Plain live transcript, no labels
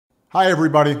Hi,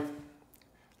 everybody.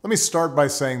 Let me start by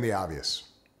saying the obvious.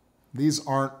 These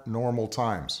aren't normal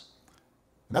times.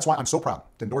 And that's why I'm so proud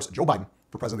to endorse Joe Biden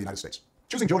for President of the United States.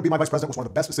 Choosing Joe to be my vice president was one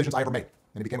of the best decisions I ever made,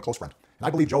 and he became a close friend. And I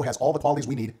believe Joe has all the qualities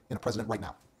we need in a president right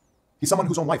now. He's someone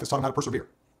whose own life has taught him how to persevere,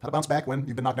 how to bounce back when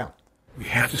you've been knocked down. We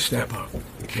have to step up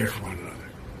and care for one another.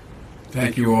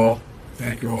 Thank you all.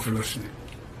 Thank you all for listening.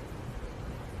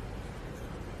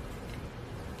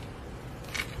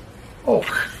 Oh.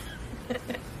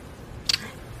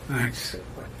 Thanks.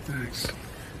 Thanks.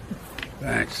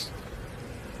 Thanks.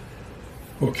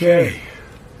 Okay.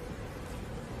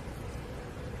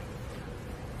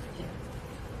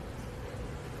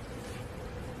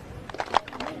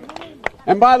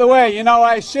 And by the way, you know,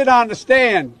 I sit on the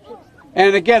stand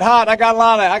and it get hot. I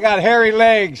got hairy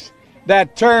legs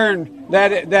that turn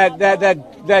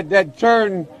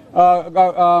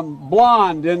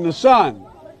blonde in the sun.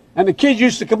 And the kids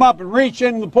used to come up and reach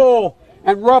in the pool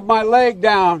and rub my leg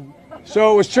down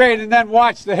so it was straight, and then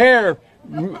watch the hair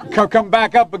come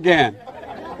back up again.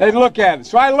 They'd look at it.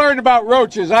 So I learned about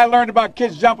roaches. I learned about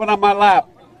kids jumping on my lap.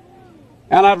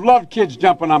 And I've loved kids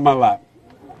jumping on my lap.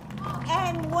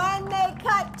 And when they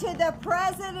cut to the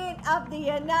President of the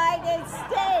United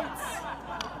States.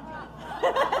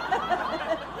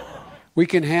 We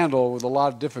can handle with a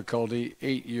lot of difficulty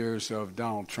 8 years of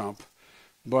Donald Trump.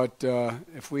 But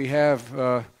if we have,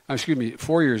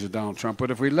 4 years of Donald Trump,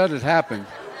 but if we let it happen.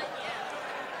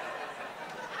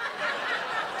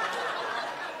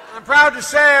 I'm proud to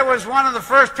say I was one of the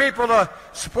first people to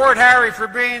support Harry for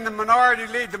being the majority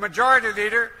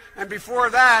leader, and before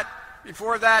that,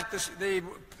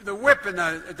 the whip in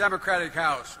the Democratic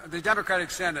House, the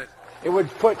Democratic Senate. It would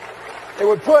put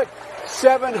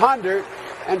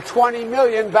 720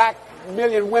 million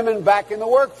women back in the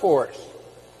workforce.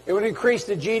 It would increase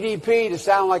the GDP, to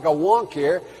sound like a wonk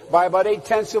here, by about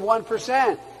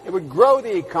 0.8%. It would grow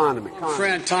the economy.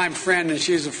 Friend, and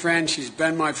she's a friend. She's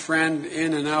been my friend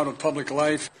in and out of public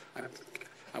life.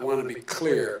 I want to be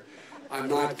clear. I'm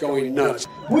not going nuts.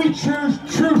 We choose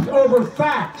truth over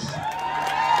facts.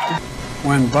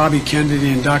 When Bobby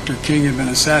Kennedy and Dr. King had been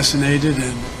assassinated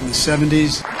in the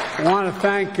 70s. I want to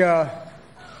thank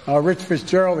Rich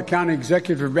Fitzgerald, the county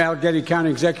executive, Allegheny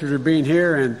County executive, for being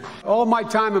here. And all my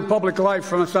time in public life,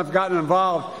 from since I've gotten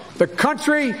involved, the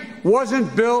country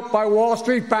wasn't built by Wall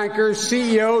Street bankers,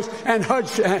 CEOs, and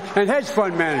hedge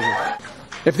fund managers.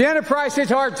 If the enterprise hit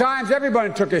hard times,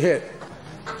 everybody took a hit.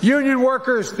 Union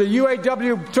workers, the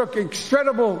UAW, took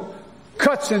incredible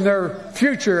cuts in their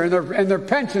future and their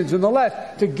pensions and the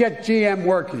left to get GM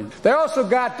working. They also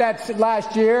got that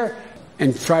last year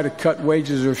and try to cut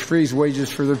wages or freeze wages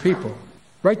for their people.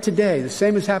 Right today, the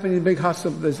same is happening in big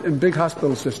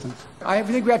hospital systems. I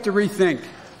think we have to rethink.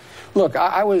 Look,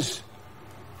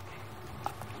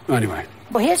 anyway.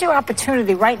 Well, here's your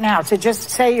opportunity right now to just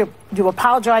say you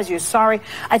apologize, you're sorry.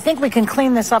 I think we can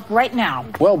clean this up right now.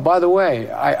 Well, by the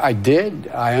way, I did.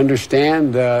 I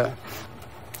understand. Right.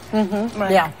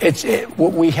 Yeah.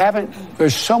 We haven't.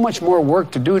 There's so much more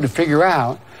work to do to figure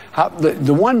out how.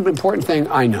 The one important thing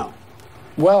I know.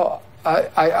 Well,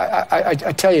 I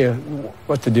tell you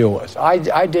what the deal was.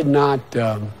 I did not.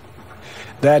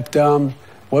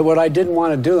 What I didn't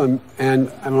want to do, and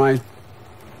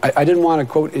I didn't want to,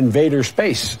 quote, invade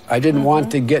space. I didn't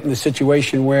want to get in a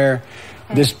situation where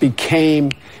this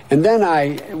became. And then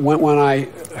when I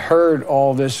heard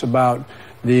all this about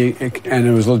and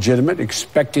it was legitimate,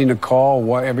 expecting a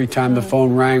call every time the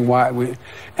phone rang.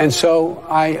 And so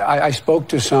I spoke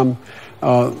to some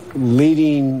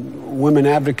leading women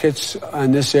advocates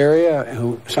in this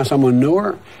area, someone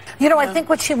newer. You know, I think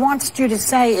what she wants you to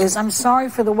say is, I'm sorry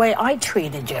for the way I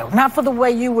treated you, not for the way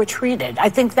you were treated. I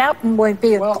think that might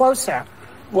be closer.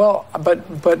 Well, but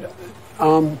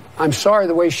I'm sorry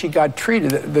the way she got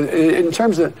treated. In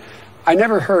terms of, I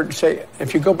never heard say,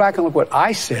 if you go back and look what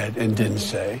I said and didn't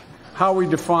say. How we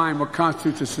define what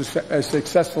constitutes a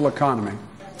successful economy.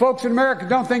 Folks in America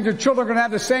don't think their children are going to have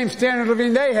the same standard of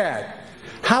living they had.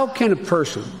 How can a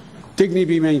person, dignity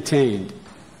be maintained?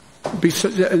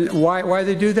 Why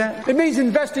they do that? It means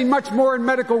investing much more in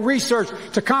medical research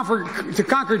to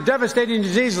conquer devastating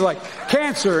diseases like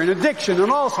cancer and addiction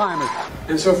and Alzheimer's.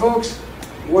 And so, folks,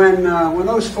 when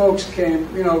those folks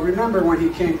came, remember when he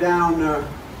came down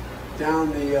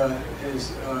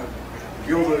his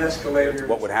gilded escalator.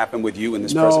 What would happen with you in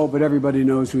this No, but everybody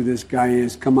knows who this guy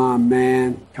is. Come on,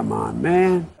 man. Come on,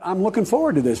 man. I'm looking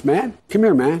forward to this, man. Come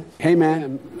here, man. Hey,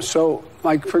 man. So,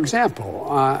 like, for example,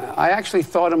 I actually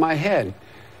thought in my head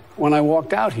when I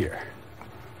walked out here,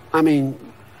 I mean,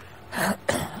 I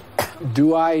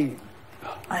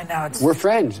know. We're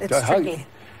friends. It's tricky.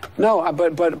 No,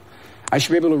 but I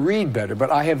should be able to read better,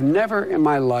 but I have never in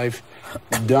my life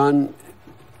done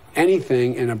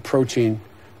anything in approaching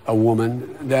a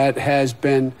woman that has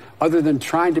been, other than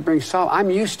trying to bring solace. I'm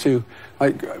used to,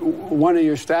 like one of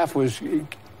your staff was,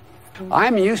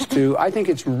 I think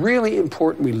it's really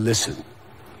important we listen.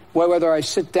 Whether I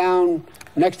sit down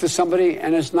next to somebody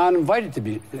and it's not invited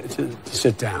to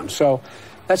sit down. So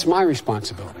that's my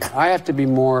responsibility. I have to be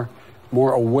more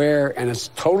aware, and it's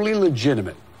totally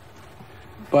legitimate.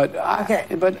 But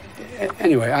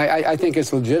anyway, I think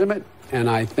it's legitimate, and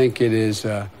I think it is,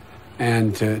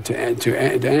 and to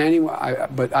anyone.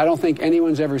 But I don't think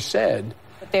anyone's ever said.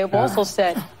 But they have also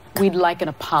said we'd like an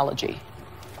apology.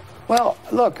 Well,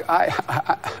 look,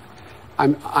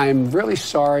 I'm really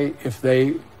sorry if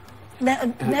they.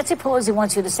 Nancy Pelosi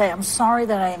wants you to say, "I'm sorry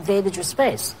that I invaded your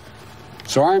space."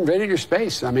 Sorry, I invaded your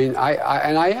space. I mean,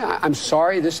 I'm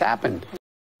sorry this happened.